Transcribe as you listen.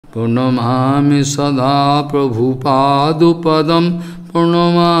Purnamami sada Prabhupadupadam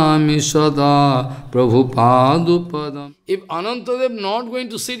Purnamami sada Prabhupadupadam. If Anantadev not going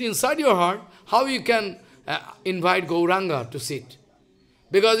to sit inside your heart, how you can invite Gauranga to sit?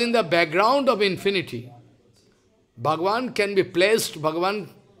 Because in the background of infinity, Bhagavan can be placed,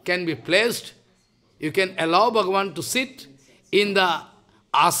 you can allow Bhagavan to sit in the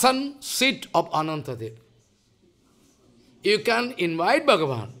asan seat of Anantadev. You can invite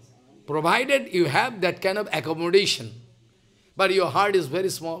Bhagavan, provided you have that kind of accommodation. But your heart is very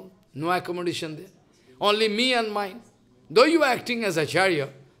small, no accommodation there. Only me and mine. Though you are acting as Acharya,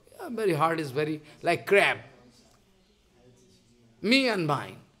 your very heart is very like crab. Me and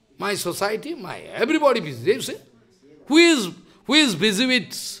mine. My society, everybody busy. They say, who is busy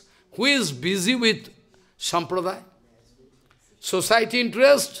with sampradaya? Society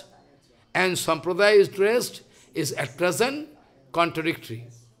interest and sampradaya interest is at present contradictory.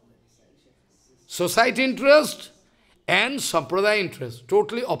 Society interest and sampradaya interest,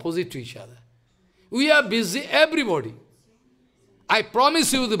 totally opposite to each other. We are busy, everybody. I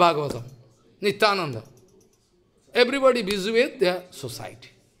promise you the Bhagavatam, Nityananda. Everybody busy with their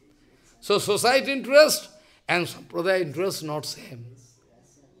society. So society interest and sampradaya interest not same.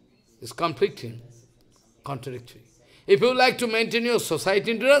 It's conflicting, contradictory. If you like to maintain your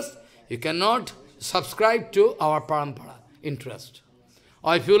society interest, you cannot subscribe to our parampara interest.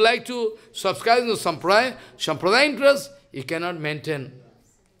 Or if you like to subscribe to sampradaya interest, you cannot maintain.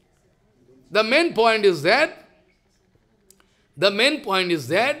 The main point is that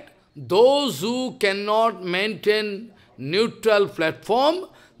those who cannot maintain neutral platform,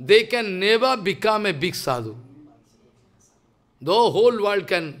 they can never become a big sadhu. The whole world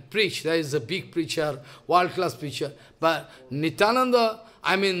can preach. There is a big preacher, world-class preacher. But Nityananda,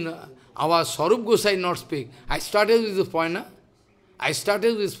 our Swarup Gosai not speak. I started with this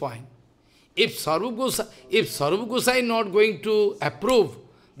point. If Swarup Gosai not going to approve,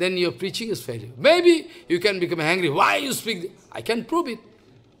 then your preaching is failure. Maybe you can become angry. Why you speak? I can prove it.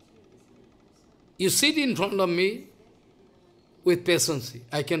 You sit in front of me with patience.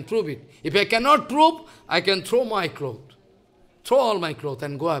 I can prove it. If I cannot prove, I can throw my clothes. Throw all my clothes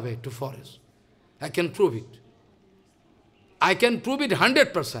and go away to forest. I can prove it. I can prove it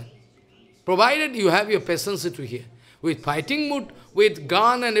 100%. Provided you have your patience to hear. With fighting mood, with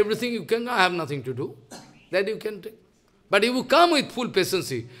gun and everything, you can have nothing to do. That you can take. But if you come with full patience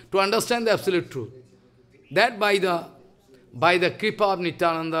to understand the absolute truth, that by the kripa of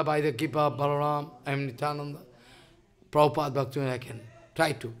Nityananda, by the kripa of Balaram, I am Nityananda, Prabhupada Bhakti, I can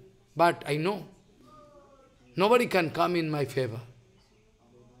try to. But I know, nobody can come in my favor.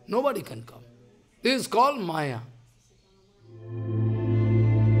 Nobody can come. This is called Maya.